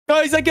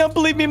Guys, I can't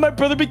believe me and my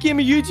brother became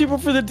a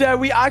YouTuber for the day.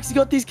 We actually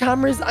got these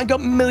cameras and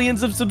got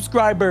millions of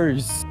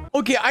subscribers.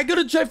 Okay, I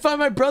gotta try to find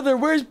my brother.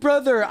 Where's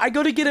brother? I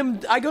gotta get him.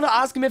 I gotta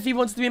ask him if he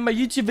wants to be in my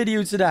YouTube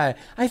video today.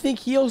 I think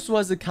he also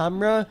has a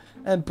camera.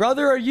 And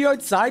brother, are you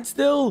outside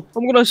still?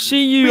 I'm gonna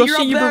see you. Wait, I'll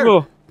see you, there.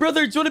 brother.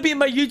 Brother, do you want to be in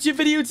my YouTube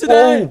video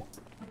today? Oh.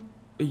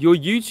 Your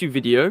YouTube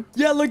video?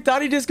 Yeah, look,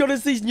 Daddy just got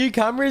us these new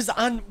cameras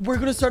and we're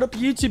going to start up a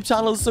YouTube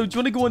channel. So do you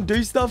want to go and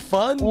do stuff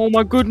fun? Oh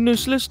my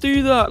goodness, let's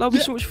do that. That'll be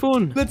so much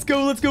fun. Let's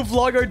go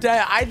vlog our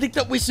day. I think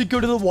that we should go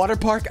to the water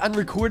park and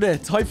record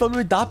it. How fun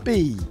would that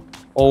be?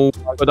 Oh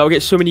my god, that'll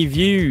get so many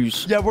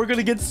views. Yeah, we're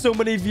gonna get so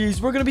many views.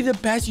 We're gonna be the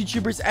best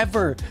YouTubers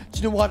ever. Do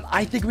you know what?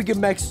 I think we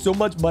can make so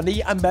much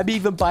money and maybe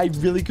even buy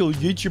really cool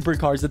YouTuber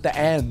cars at the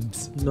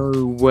end.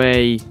 No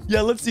way.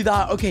 Yeah, let's do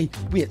that. Okay,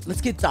 wait,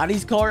 let's get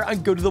Daddy's car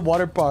and go to the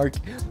water park.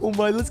 Oh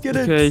my, let's get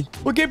it.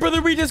 Okay, brother,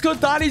 we just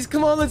got Daddy's.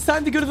 Come on, it's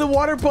time to go to the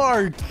water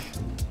park.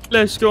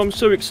 Let's go, I'm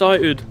so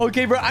excited.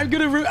 Okay, bro,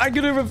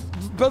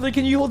 brother,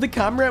 can you hold the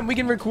camera and we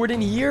can record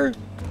in here?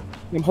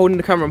 I'm holding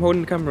the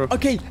camera,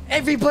 Okay,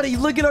 everybody,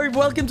 look at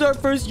welcome to our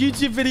first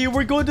YouTube video.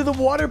 We're going to the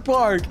water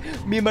park.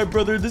 Me and my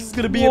brother, this is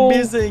gonna be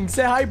amazing.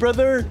 Say hi,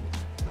 brother.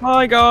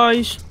 Hi,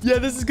 guys. Yeah,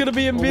 this is gonna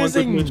be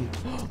amazing.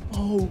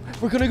 Oh,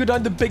 we're gonna go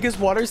down the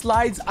biggest water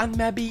slides and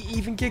maybe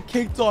even get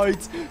kicked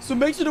out. So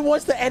make sure to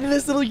watch the end of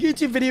this little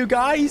YouTube video,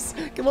 guys.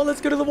 Come on,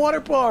 let's go to the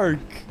water park.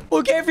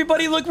 Okay,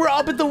 everybody, look, we're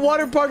up at the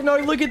water park now.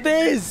 Look at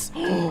this.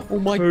 Oh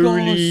my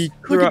gosh.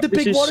 Look at the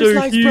big water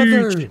slides,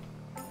 brother.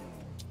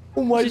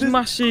 Oh my, this is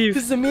massive.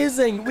 This is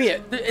amazing.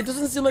 Wait, it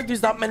doesn't seem like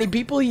there's that many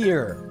people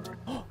here.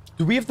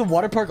 Do we have the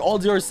water park all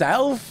to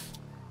ourselves?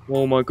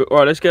 Oh my god. All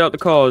right, let's get out the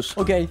cars.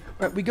 Okay,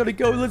 right, we gotta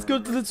go. Let's go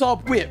to the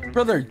top. Wait,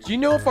 brother, do you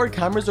know if our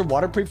cameras are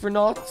waterproof or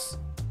not?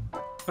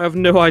 I have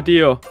no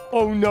idea.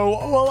 Oh no.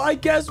 Well, I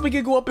guess we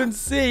could go up and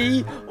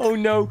see. Oh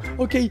no.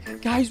 Okay,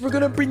 guys, we're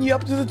gonna bring you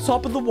up to the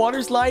top of the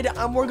water slide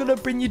and we're gonna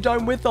bring you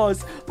down with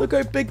us. Look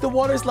how big the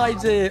water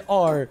slides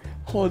are.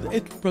 Oh,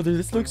 brother,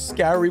 this looks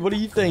scary. What do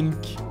you think?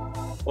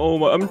 Oh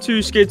my, I'm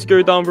too scared to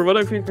go down, bro. I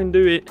don't think I can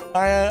do it.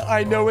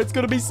 I know it's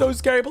gonna be so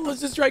scary, but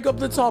let's just try to go up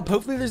the top.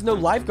 Hopefully there's no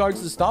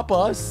lifeguards to stop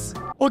us.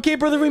 Okay,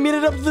 brother, we made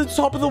it up to the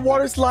top of the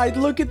water slide.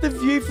 Look at the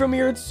view from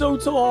here. It's so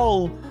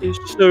tall. It's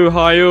so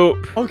high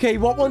up. Okay,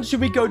 what one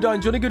should we go down?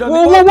 Do you want to go down?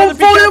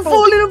 I'm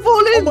falling.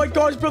 Oh my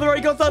gosh, brother,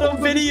 I got that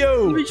on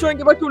video. Let me try and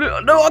get back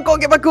up. No, I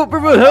can't get back up,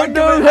 brother. I'm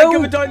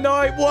coming down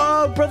now.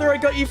 Whoa, brother, I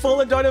got you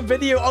falling down on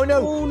video. Oh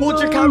no, hold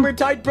your camera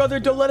tight, brother.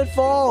 Don't let it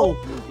fall.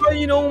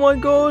 Oh my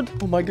god.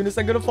 Oh my goodness,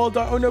 I'm gonna fall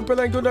down. Oh no,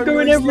 brother, I'm going down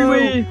really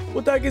everywhere. Slow.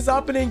 What the heck is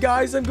happening,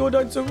 guys? I'm going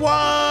down so...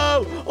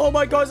 Whoa! Oh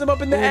my gosh, I'm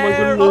up in the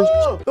air.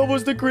 Oh, that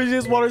was the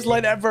craziest water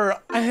slide ever.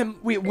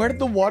 Wait, where did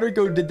the water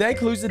go? Did they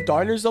close it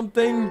down or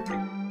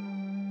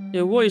something?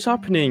 Yeah, what is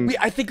happening? Wait,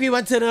 I think we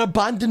went to an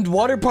abandoned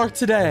water park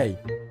today.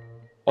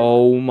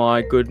 Oh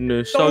my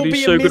goodness, that would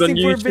be so good on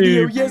YouTube.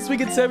 Video. Yes, we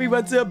can say we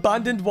went to an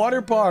abandoned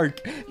water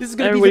park. This is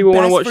gonna be the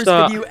best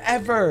first video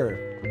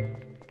ever.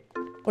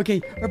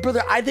 Okay,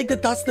 brother, I think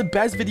that's the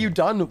best video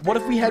done. What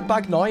if we head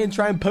back now and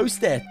try and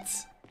post it?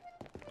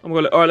 All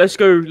right, let's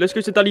go. Let's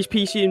go to Daddy's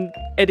PC and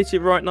edit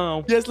it right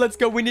now. Yes, let's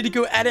go. We need to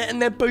go edit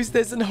and then post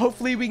this, and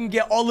hopefully we can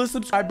get all the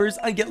subscribers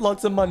and get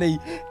lots of money.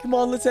 Come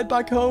on, let's head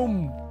back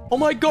home. Oh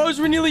my gosh,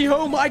 we're nearly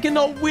home. I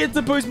cannot wait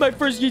to post my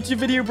first YouTube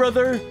video,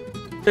 brother.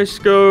 Let's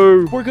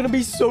go. We're gonna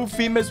be so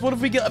famous. What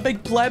if we get a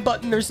big play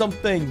button or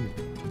something?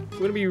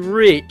 We're gonna be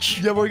rich.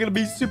 Yeah, we're gonna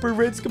be super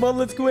rich. Come on,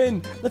 let's go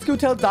in. Let's go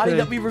tell Daddy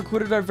that we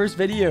recorded our first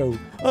video.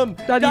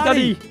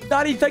 Daddy,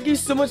 thank you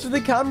so much for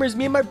the cameras.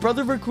 Me and my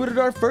brother recorded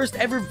our first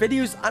ever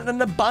videos at an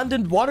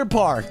abandoned water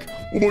park.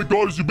 Oh my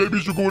gosh, you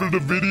babies recorded a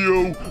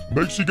video.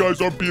 Make sure you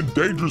guys aren't being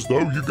dangerous, though.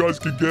 You guys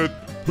could get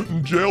put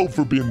in jail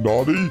for being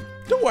naughty.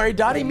 Don't worry,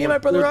 Daddy. Me and my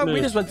brother, we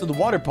just went to the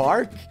water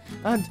park.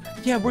 And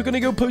yeah, we're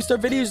gonna go post our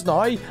videos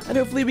now. And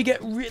hopefully we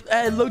get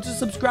loads of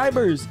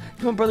subscribers.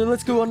 Come on, brother,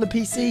 let's go on the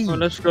PC. Oh,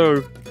 let's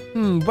go.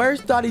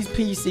 Where's Daddy's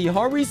PC?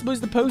 How are we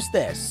supposed to post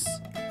this?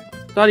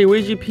 Daddy,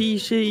 where's your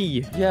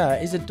PC?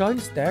 Yeah, is it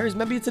downstairs?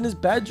 Maybe it's in his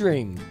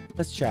bedroom.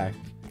 Let's check.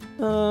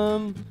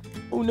 Oh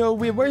no,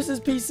 wait, where's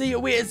his PC? Oh,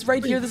 wait, it's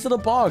right here, this little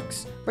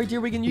box. Right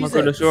here, we can use it. Oh my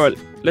goodness, all right.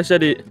 Let's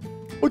edit.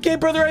 Okay,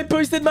 brother, I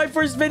posted my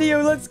first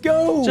video. Let's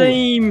go.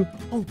 Same.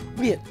 Oh,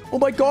 wait. Oh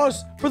my gosh.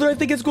 Brother, I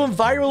think it's going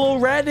viral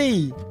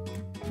already.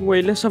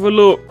 Wait, let's have a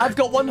look. I've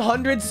got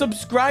 100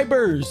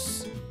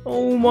 subscribers.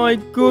 Oh my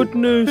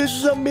goodness. This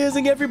is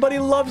amazing. Everybody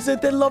loves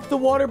it. They love the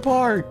water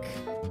park.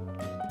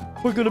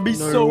 We're going to be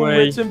so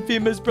rich and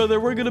famous, brother.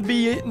 We're going to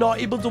be not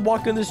able to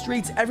walk on the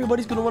streets.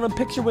 Everybody's going to want a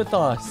picture with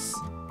us.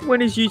 When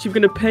is YouTube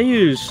going to pay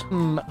us?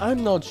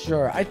 I'm not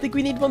sure. I think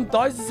we need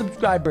 1,000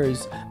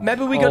 subscribers.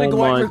 Maybe we got to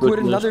go out and record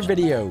another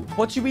video.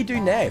 What should we do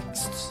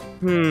next?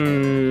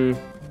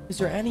 Is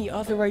there any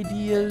other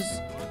ideas?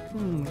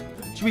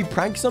 Should we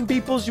prank some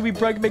people? Should we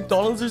prank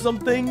McDonald's or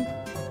something?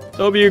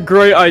 That'll be a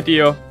great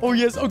idea. Oh,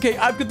 yes. Okay,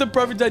 I've got the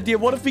perfect idea.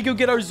 What if we go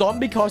get our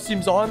zombie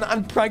costumes on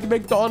and prank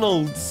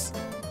McDonald's?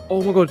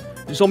 Oh, my God.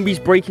 Zombies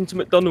break into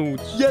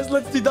McDonald's. Yes,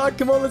 let's do that.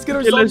 Come on, let's get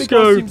our zombie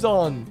costumes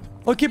on.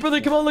 Okay, brother,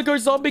 come on. Look, our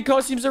zombie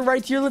costumes are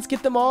right here. Let's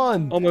get them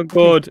on. Oh my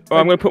god. All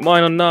right, I'm going to put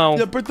mine on now.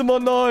 Yeah, put them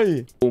on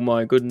now. Oh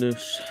my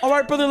goodness. All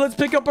right, brother, let's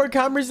pick up our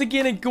cameras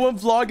again and go and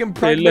vlog and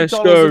prank let's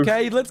McDonald's, go.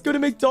 okay? Let's go to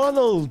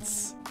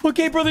McDonald's.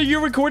 Okay, brother,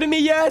 you're recording me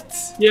yet?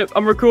 Yep,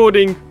 I'm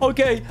recording.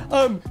 Okay,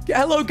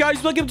 hello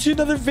guys, welcome to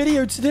another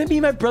video. Today me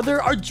and my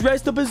brother are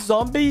dressed up as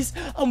zombies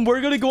and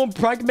we're gonna go and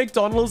prank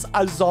McDonald's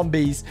as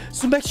zombies.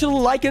 So make sure to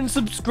like and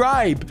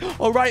subscribe.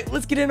 All right,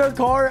 let's get in our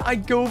car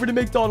and go over to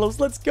McDonald's.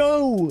 Let's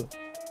go.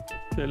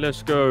 Okay,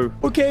 let's go.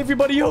 Okay,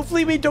 everybody,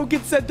 hopefully we don't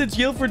get sent to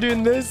jail for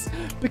doing this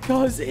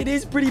because it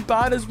is pretty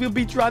bad as we'll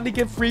be trying to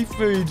get free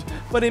food.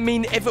 But I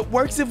mean, if it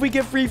works, if we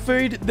get free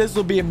food, this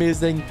will be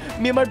amazing.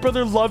 Me and my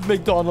brother love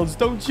McDonald's,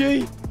 don't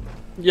you?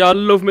 Yeah, I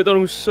love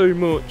McDonald's so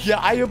much. Yeah,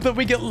 I hope that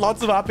we get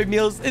lots of Happy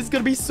Meals. It's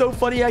going to be so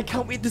funny. I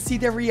can't wait to see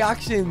their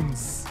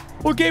reactions.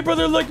 Okay,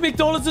 brother, look,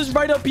 McDonald's is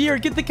right up here.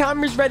 Get the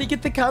cameras ready.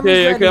 Get the cameras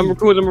ready. Okay, I'm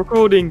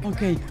recording.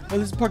 Okay,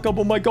 let's park up.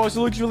 Oh my gosh, it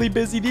looks really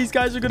busy. These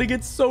guys are going to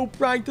get so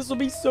pranked. This will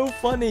be so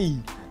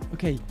funny.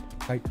 Okay,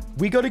 right.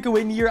 We got to go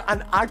in here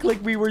and act like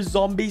we were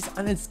zombies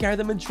and then scare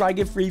them and try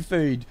get free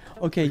food.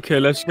 Okay,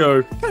 let's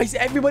go. guys,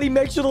 everybody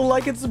make sure to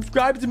like and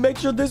subscribe to make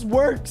sure this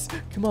works.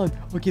 Come on.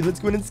 Okay,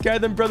 let's go in and scare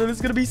them, brother. This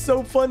is going to be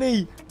so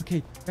funny.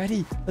 Okay,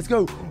 ready? Let's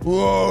go.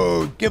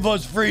 Whoa, give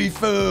us free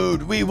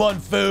food. We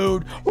want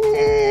food.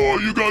 Oh,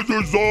 you guys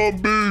are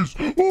zombies.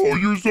 Oh,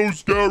 you're so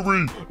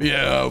scary.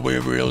 Yeah,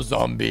 we're real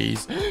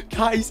zombies.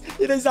 Guys,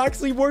 it is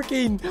actually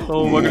working.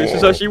 Oh my goodness,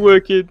 it's actually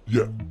working.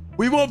 Yeah.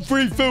 We want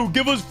free food.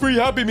 Give us free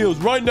Happy Meals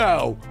right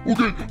now.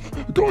 Okay,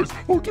 guys,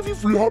 I'll give you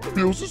free Happy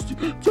Meals. Just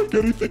take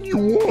anything you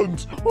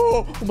want.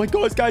 Oh my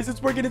gosh, guys,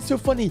 it's working. It's so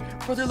funny.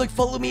 Brother, look,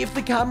 follow me with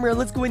the camera.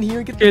 Let's go in here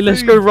and get the Okay, let's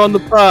food. go round the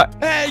back.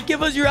 Hey,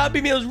 give us your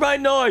Happy Meals right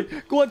now.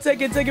 Go on,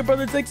 take it,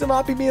 brother. Take some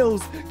Happy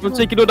Meals. I'm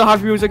taking all the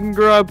Happy Meals I can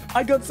grab.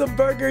 I got some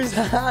burgers.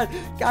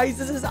 Guys,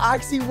 this is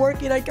actually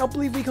working. I can't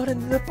believe we got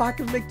into the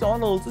back of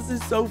McDonald's. This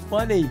is so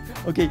funny.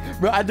 Okay,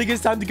 bro, I think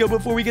it's time to go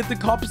before we get the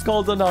cops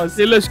called on us.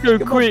 Okay, let's go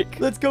Come on, quick.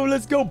 let's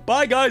go.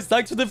 Bye, guys.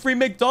 Thanks for the free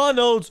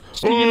McDonald's.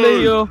 See you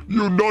later.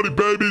 You naughty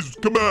babies,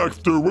 come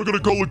after. We're gonna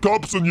call the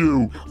cops on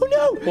you. Oh,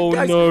 no. Oh,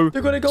 guys, no.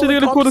 They're going to So call they're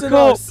the gonna call cops the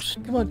on us.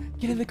 cops. Come on.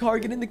 Get in the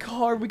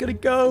car. We got to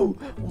go.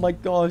 Oh, my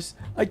gosh.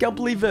 I can't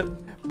believe it.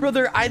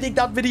 Brother, I think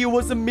that video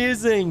was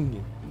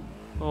amazing.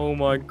 Oh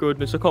my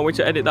goodness, I can't wait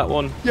to edit that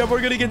one. Yeah, we're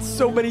going to get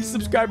so many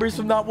subscribers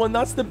from that one.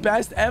 That's the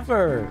best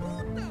ever.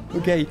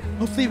 Okay,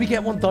 hopefully we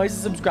get 1,000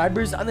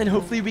 subscribers and then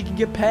hopefully we can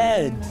get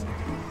paid.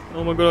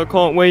 Oh my god, I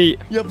can't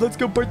wait. Yep, let's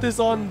go put this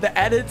on the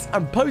edits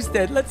and post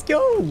it. Let's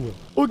go.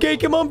 Okay,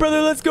 come on,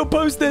 brother. Let's go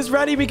post this.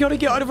 Ready? We gotta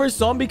get out of our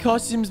zombie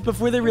costumes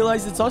before they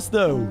realize it's us,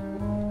 though.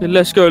 Okay,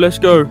 let's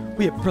go.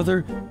 Wait,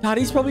 brother.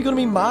 Daddy's probably gonna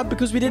be mad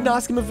because we didn't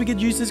ask him if we could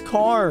use his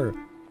car.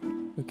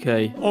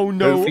 Okay. Oh,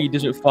 no. Hopefully he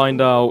doesn't find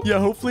out. Yeah,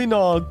 hopefully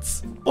not.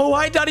 Oh,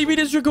 hi, Daddy. We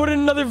just recorded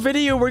another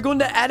video. We're going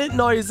to edit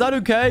now. Is that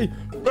okay?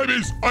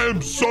 Babies, I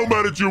am so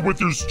mad at you with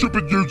your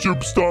stupid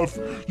YouTube stuff.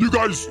 You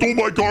guys stole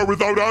my car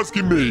without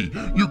asking me.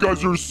 You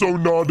guys are so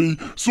naughty,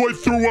 so I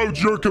threw out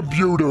your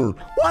computer.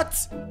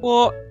 What?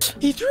 What?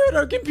 He threw out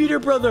our computer,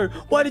 brother.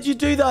 Why did you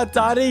do that,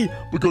 Daddy?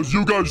 Because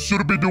you guys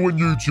shouldn't be doing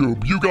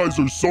YouTube. You guys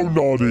are so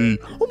naughty.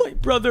 Oh, my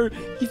brother.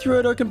 He threw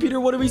out our computer.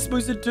 What are we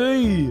supposed to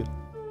do?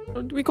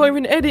 We can't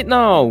even edit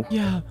now.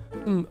 Yeah.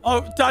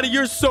 Oh, Daddy,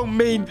 you're so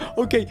mean.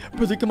 Okay,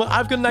 brother, come on.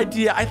 I've got an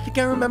idea. I think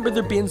I remember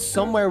there being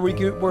somewhere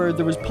where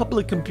there was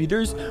public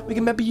computers. We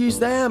can maybe use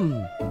them.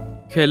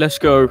 Okay, let's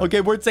go. Okay,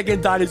 we're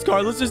taking Daddy's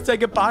car. Let's just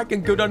take it back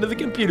and go down to the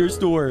computer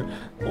store.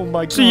 Oh,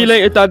 my God. See you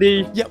later,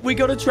 Daddy. Yeah, we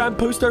gotta try and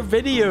post our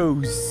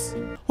videos.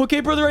 Okay,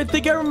 brother, I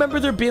think I remember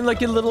there being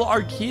like a little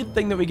arcade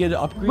thing that we get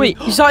to upgrade. Wait,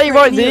 is that it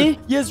right in there? here.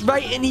 Yes,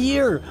 right in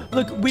here.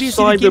 Look, we just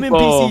see the gaming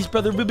Cyberbar. PCs,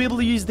 brother. We'll be able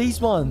to use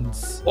these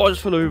ones. Oh, I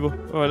just fell over.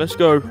 All right, let's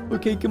go.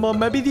 Okay, come on.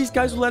 Maybe these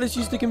guys will let us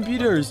use the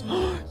computers.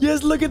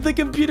 Yes, look at the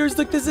computers.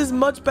 Look, this is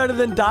much better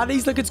than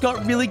Daddy's. Look, it's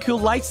got really cool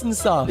lights and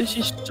stuff. This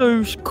is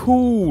so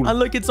cool. And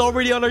look, it's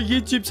already on our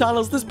YouTube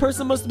channels. This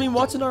person must have been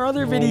watching our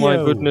other video. Oh my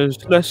goodness.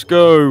 Let's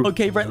go.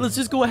 Okay, right. Let's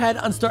just go ahead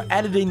and start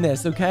editing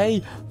this,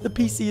 okay? The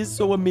PC is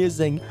so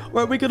amazing.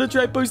 Right, we're gonna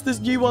try post this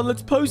new one.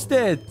 Let's post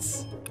it.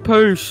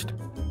 Post.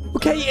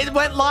 Okay, it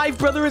went live,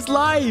 brother. It's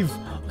live.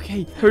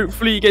 Okay.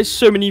 Hopefully it gets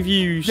so many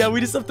views. Yeah, we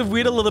just have to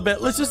wait a little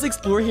bit. Let's just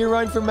explore here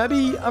around for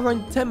maybe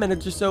around 10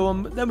 minutes or so.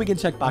 Then we can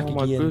check back Oh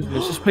my again.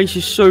 goodness. This place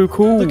is so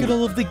cool. Look at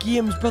all of the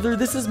games, brother.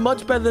 This is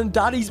much better than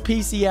Daddy's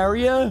PC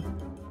area.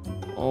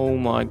 Oh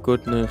my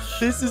goodness.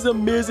 This is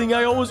amazing.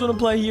 I always want to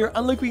play here.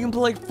 And look, we can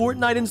play like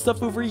Fortnite and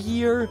stuff over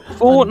here.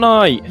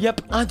 Fortnite.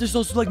 Yep, and there's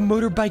also like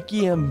motorbike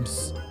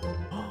games.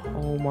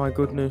 Oh my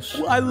goodness.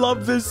 I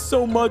love this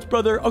so much,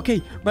 brother.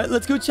 Okay, right,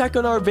 let's go check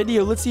on our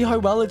video. Let's see how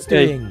well it's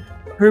Okay. doing.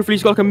 Hopefully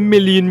it's got like 1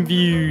 million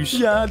views.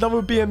 Yeah, that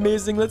would be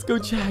amazing. Let's go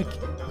check.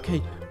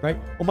 Okay, right.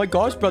 Oh my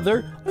gosh,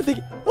 brother. I think...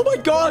 Oh my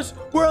gosh!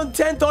 We're on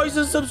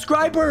 10,000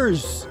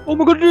 subscribers! Oh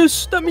my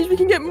goodness. That means we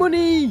can get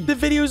money. The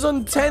video's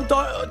on 10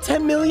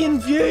 million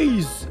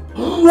views!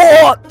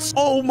 What?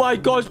 Oh my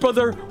gosh,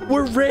 brother.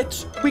 We're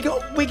rich. We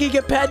can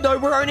get paid now.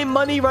 We're earning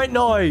money right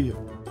now.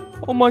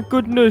 Oh my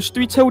goodness. Do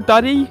we tell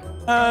Daddy?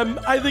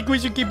 I think we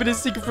should keep it a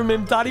secret from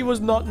him. Daddy was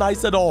not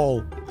nice at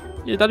all.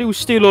 Yeah, Daddy will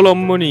steal all our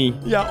money.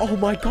 Yeah, oh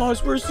my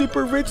gosh, we're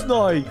super rich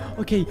now.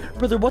 Okay,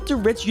 brother, what do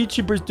rich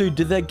YouTubers do?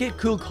 Do they get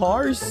cool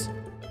cars?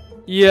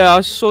 Yeah,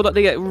 I saw that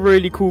they get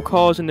really cool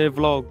cars in their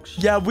vlogs.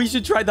 Yeah, we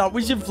should try that.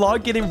 We should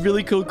vlog getting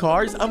really cool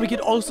cars, and we could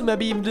also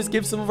maybe even just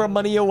give some of our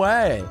money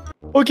away.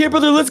 Okay,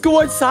 brother, let's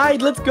go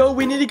outside. Let's go.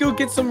 We need to go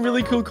get some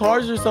really cool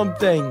cars or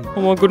something.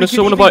 Oh my goodness, We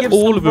I could want to even buy give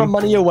all some of our them.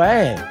 money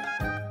away.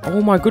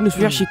 Oh my goodness,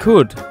 we actually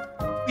could.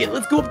 Wait,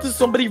 let's go up to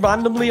somebody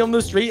randomly on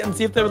the street and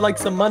see if they would like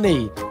some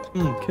money.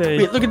 Okay.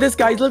 Wait, look at this,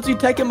 guys. Let's you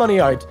taking money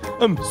out.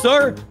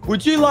 Sir,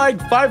 would you like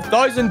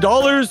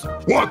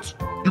 $5,000? What?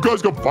 You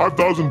guys got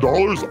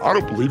 $5,000? I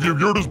don't believe you.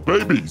 You're just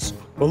babies.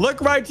 Well, look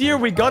right here.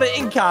 We got it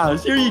in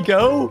cash. Here you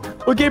go.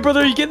 Okay,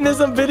 brother, are you getting this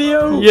on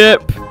video?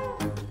 Yep.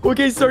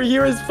 Okay, sir,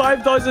 here is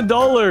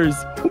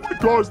 $5,000. Oh my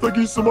gosh, thank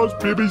you so much,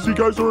 babies. You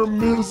guys are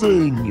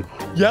amazing.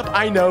 Yep,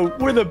 I know.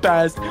 We're the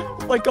best.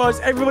 Oh my gosh,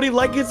 everybody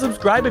like and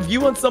subscribe if you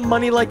want some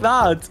money like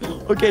that.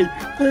 Okay,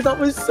 that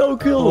was so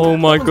cool. Oh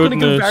my That one's gonna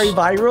go goodness. very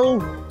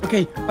viral.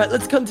 Okay, right,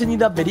 let's continue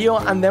that video,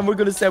 and then we're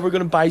gonna say we're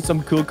gonna buy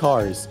some cool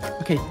cars.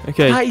 Okay.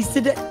 Okay. Guys,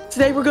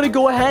 today we're gonna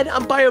go ahead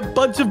and buy a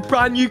bunch of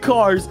brand new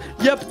cars.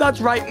 Yep,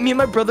 that's right. Me and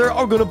my brother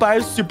are gonna buy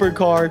a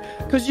supercar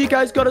because you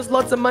guys got us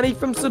lots of money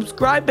from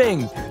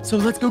subscribing. So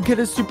let's go get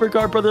a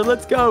supercar, brother.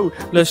 Let's go.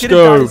 Let's get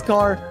go. a daddy's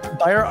car.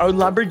 Buy our own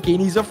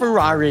Lamborghinis or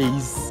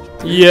Ferraris.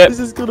 Yep. This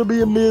is gonna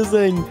be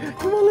amazing.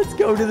 Come on, let's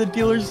go to the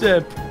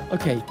dealership.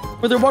 Okay,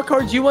 brother, what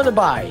car do you want to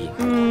buy?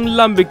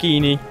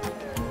 Lamborghini.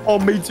 Oh,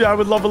 me too. I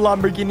would love a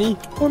Lamborghini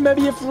or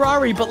maybe a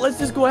Ferrari, but let's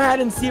just go ahead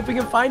and see if we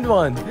can find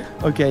one.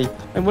 Okay,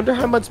 I wonder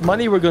how much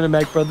money we're gonna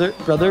make, brother,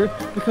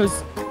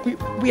 because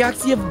we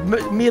actually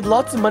have made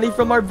lots of money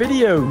from our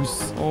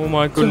videos. Oh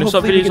my goodness, that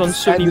hopefully we video's can on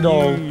so spend many it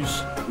all.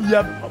 views.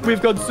 Yep,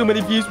 we've got so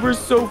many views. We're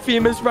so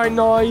famous right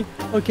now.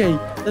 Okay,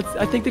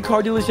 I think the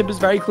car dealership is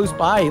very close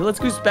by. Let's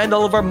go spend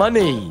all of our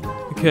money.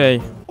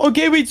 Okay.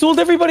 Okay, we told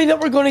everybody that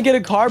we're going to get a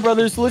car,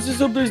 brother, so let's just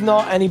hope there's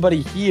not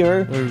anybody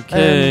here.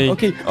 Okay.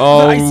 Okay.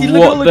 Oh, I see,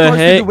 look at what all the the cars through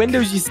heck? the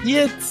windows. You see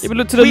it? Yeah, but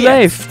look to the Wait.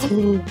 left.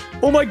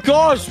 Oh my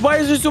gosh, why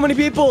is there so many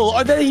people?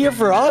 Are they here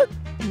for us?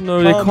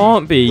 No, they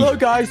can't be. Look,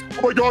 guys.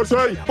 Oh my gosh,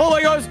 hey. Oh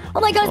my gosh. Oh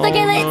my gosh, look Oh,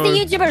 at it. no.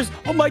 It's the YouTubers.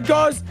 Oh my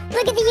gosh.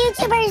 Look at the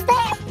YouTubers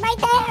there. Right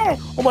there.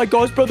 Oh my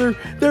gosh, brother.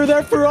 They're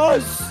there for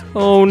us.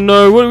 Oh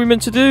no, what are we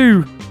meant to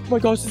do? Oh my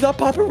gosh, is that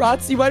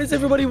paparazzi? Why does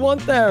everybody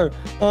want there?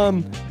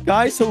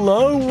 Guys,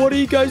 hello? What are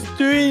you guys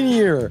doing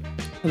here?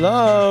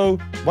 Hello?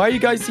 Why are you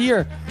guys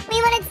here? We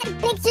want to take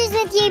pictures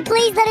with you.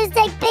 Please let us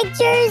take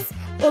pictures.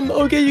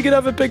 Okay, you can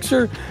have a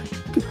picture.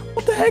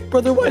 What the heck,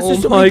 brother? Why is there Oh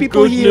so my many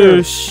people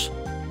goodness. here?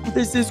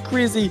 This is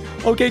crazy.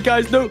 Okay,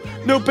 guys, no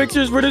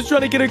pictures. We're just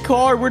trying to get a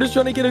car. We're just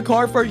trying to get a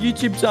car for our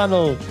YouTube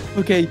channel.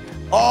 Okay.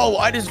 Oh,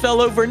 I just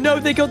fell over. No,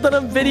 they got that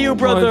on video,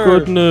 brother. My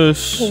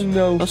goodness. Oh,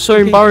 no. That's so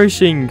Okay.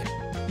 embarrassing.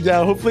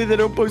 Yeah, hopefully they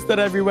don't post that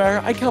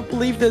everywhere. I can't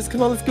believe this.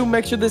 Come on, let's go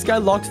make sure this guy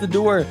locks the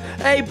door.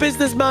 Hey,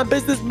 businessman.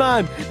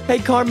 Hey,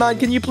 carman,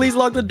 can you please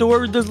lock the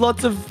door? There's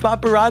lots of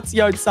paparazzi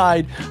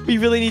outside. We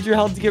really need your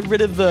help to get rid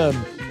of them.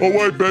 Oh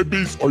wait,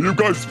 babies. Are you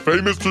guys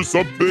famous or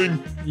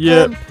something?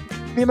 Yeah. Me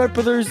and my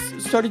brothers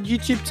started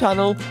YouTube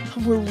channel,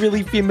 and we're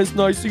really famous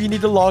now, so you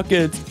need to lock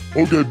it.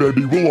 Okay,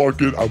 baby, we'll lock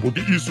it. I will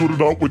get you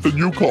sorted out with a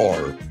new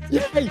car.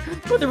 Yay!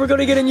 Brother, we're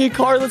gonna get a new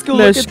car. Let's go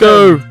Let's look at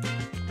go. them.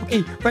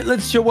 Okay, right,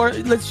 let's show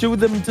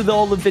them to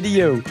all the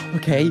video.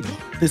 Okay,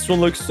 this one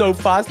looks so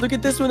fast. Look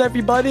at this one,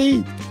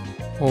 everybody.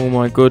 Oh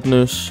my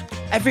goodness.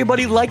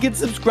 Everybody like and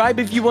subscribe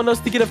if you want us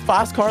to get a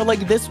fast car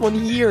like this one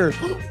here.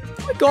 Oh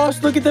my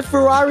gosh, look at the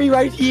Ferrari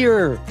right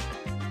here.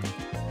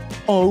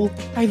 Oh,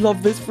 I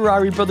love this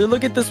Ferrari, brother.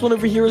 Look at this one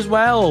over here as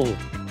well.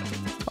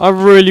 I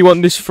really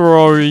want this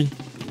Ferrari.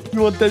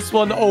 You want this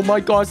one? Oh my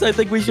gosh, I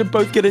think we should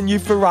both get a new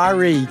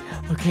Ferrari.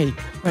 Okay,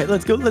 right,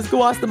 let's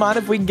go ask the man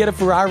if we can get a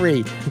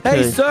Ferrari.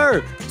 Okay. Hey,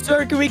 sir,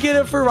 can we get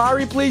a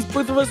Ferrari, please?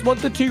 Both of us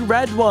want the two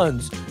red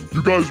ones.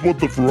 You guys want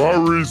the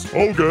Ferraris?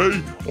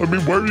 Okay. I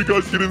mean, where are you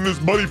guys getting this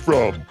money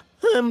from?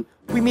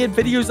 We made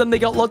videos and they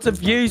got lots of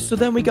views, so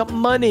then we got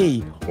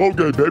money.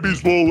 Okay,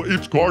 babies. Well,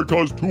 each car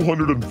costs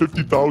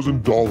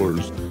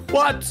 $250,000.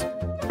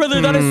 What?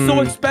 Brother, that is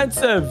so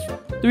expensive.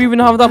 Do we even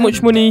have that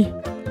much money?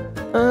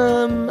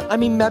 I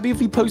mean, maybe if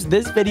we post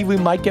this video, we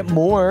might get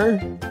more.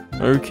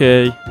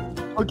 Okay.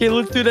 Okay,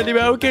 let's do it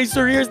anyway. Okay,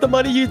 sir, here's the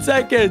money. You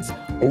take it.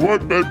 All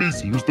right,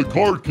 babies. Here's the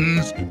car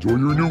keys. Enjoy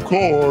your new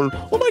car.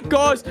 Oh my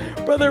gosh,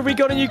 brother, we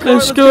got a new car.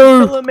 Let's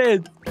go. Film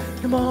it.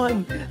 Come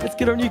on, let's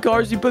get our new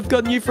cars. We both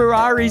got new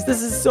Ferraris.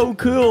 This is so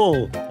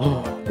cool.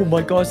 Oh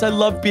my gosh, I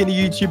love being a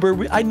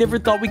YouTuber. I never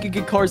thought we could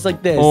get cars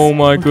like this. Oh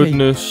my Okay,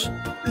 goodness.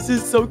 This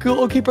is so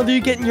cool. Okay, brother,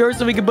 you getting yours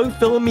so we can both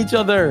film each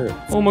other.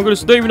 Oh my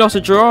goodness, I don't even know how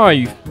to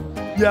drive.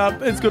 Yeah,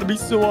 it's gonna be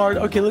so hard.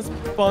 Okay, let's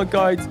on,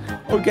 guys.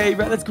 Okay,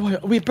 right, let's go.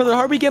 Wait, brother, how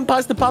are we getting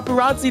past the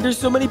paparazzi? There's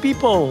so many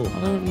people. I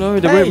don't know,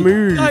 they won't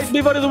move. Guys,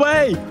 move out of the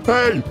way.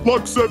 Hey,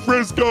 Luxa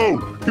Frisco.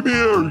 Come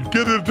here.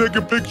 Get in and take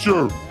a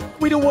picture.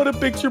 We don't want a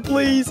picture,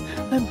 please.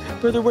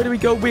 Brother, where do we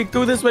go? Wait,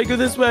 go this way. Go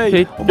this way.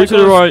 Okay, Oh my go to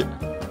the gosh. right.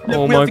 Yeah,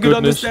 Oh we my have to go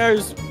down the goodness.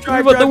 stairs.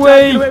 Drive, Move out the drive,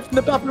 way. get away from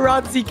the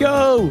paparazzi.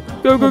 Go.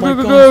 Go, go, Oh my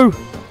go, go, gosh.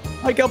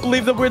 go. I can't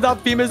believe that we're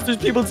that famous. There's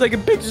people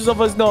taking pictures of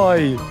us now.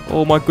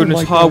 Oh my goodness,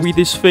 my how are gosh. we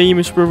this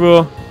famous,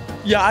 brother?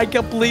 Yeah, I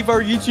can't believe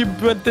our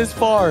YouTube went this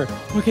far.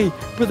 Okay,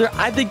 brother,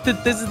 I think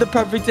that this is the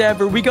perfect day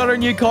ever. We got our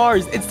new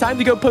cars. It's time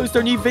to go post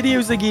our new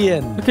videos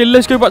again. Okay,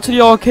 let's go back to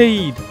the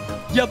arcade.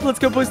 Yep, let's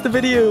go post the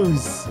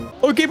videos.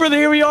 Okay, brother,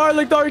 here we are.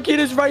 Like, the arcade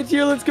is right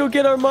here. Let's go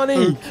get our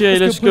money. Okay,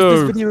 let's post go.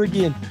 this video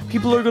again.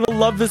 People are going to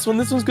love this one.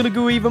 This one's going to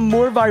go even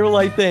more viral,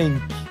 I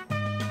think.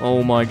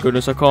 Oh my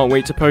goodness, I can't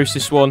wait to post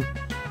this one.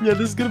 Yeah,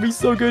 this is going to be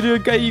so good.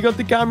 Okay, you got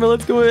the camera.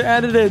 Let's go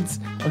edit it.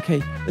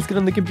 Okay, let's get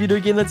on the computer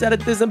again. Let's edit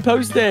this and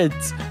post it.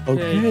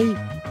 Okay.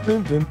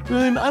 Boom, boom,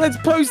 boom. And it's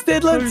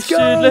posted. Let's go.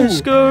 Let's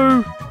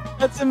go.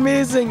 That's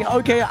amazing.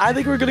 Okay, I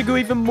think we're going to go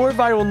even more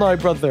viral now,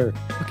 brother.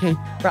 Okay,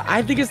 but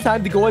I think it's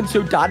time to go and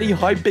show Daddy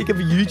how big of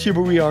a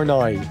YouTuber we are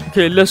now.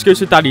 Okay, let's go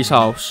to Daddy's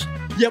house.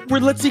 Yep, we're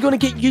literally going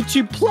to get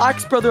YouTube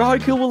plaques, brother. How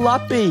cool will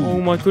that be? Oh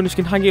my goodness,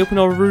 can hang it up in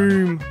our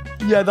room.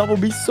 Yeah, that will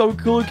be so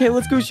cool. Okay,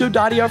 let's go show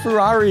Daddy our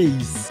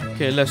Ferraris.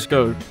 Okay, let's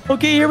go.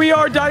 Okay, here we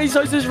are. Daddy's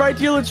house is right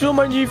here. Let's show him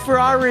our new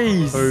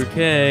Ferraris.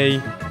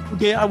 Okay.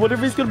 Okay, I wonder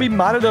if he's going to be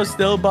mad at us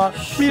still, but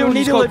we don't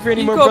need to live here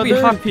anymore, you gotta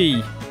brother. be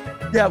happy.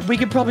 Yeah, we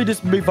could probably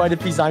just move out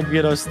if he's angry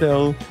at us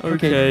still.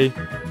 Okay.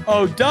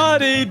 Oh,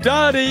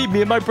 Daddy,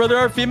 me and my brother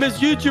are famous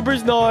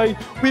YouTubers now.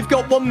 We've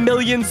got 1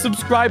 million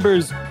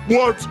subscribers.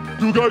 What?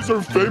 You guys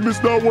are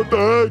famous now? What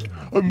the heck?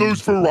 And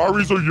those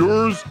Ferraris are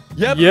yours?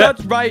 Yep,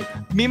 that's right.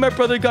 Me and my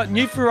brother got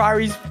new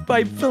Ferraris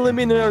by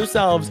filming it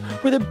ourselves.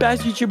 We're the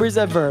best YouTubers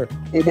ever.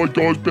 Oh my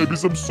gosh,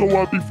 babies, I'm so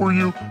happy for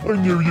you. I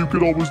knew you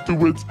could always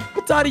do it.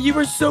 But Daddy, you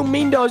were so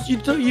mean to us.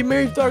 You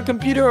moved our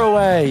computer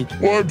away.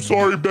 Oh, I'm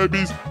sorry,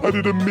 babies. I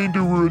didn't mean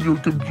to ruin your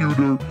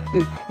computer.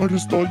 I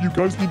just thought you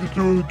guys needed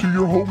to do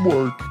your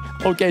homework.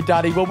 Okay,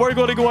 Daddy. Well, we're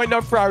going to go out in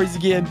our Ferraris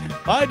again.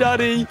 Bye,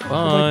 Daddy. Bye.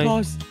 Oh my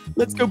gosh.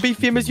 Let's go be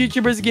famous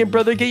YouTubers again,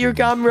 brother. Get your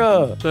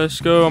camera.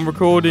 Let's go, I'm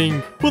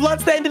recording. Well,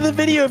 that's the end of the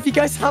video. If you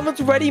guys haven't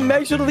already,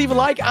 make sure to leave a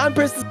like and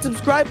press the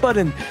subscribe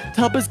button to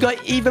help us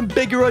get even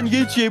bigger on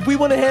YouTube. We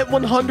want to hit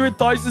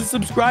 100,000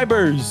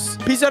 subscribers.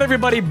 Peace out,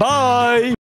 everybody. Bye.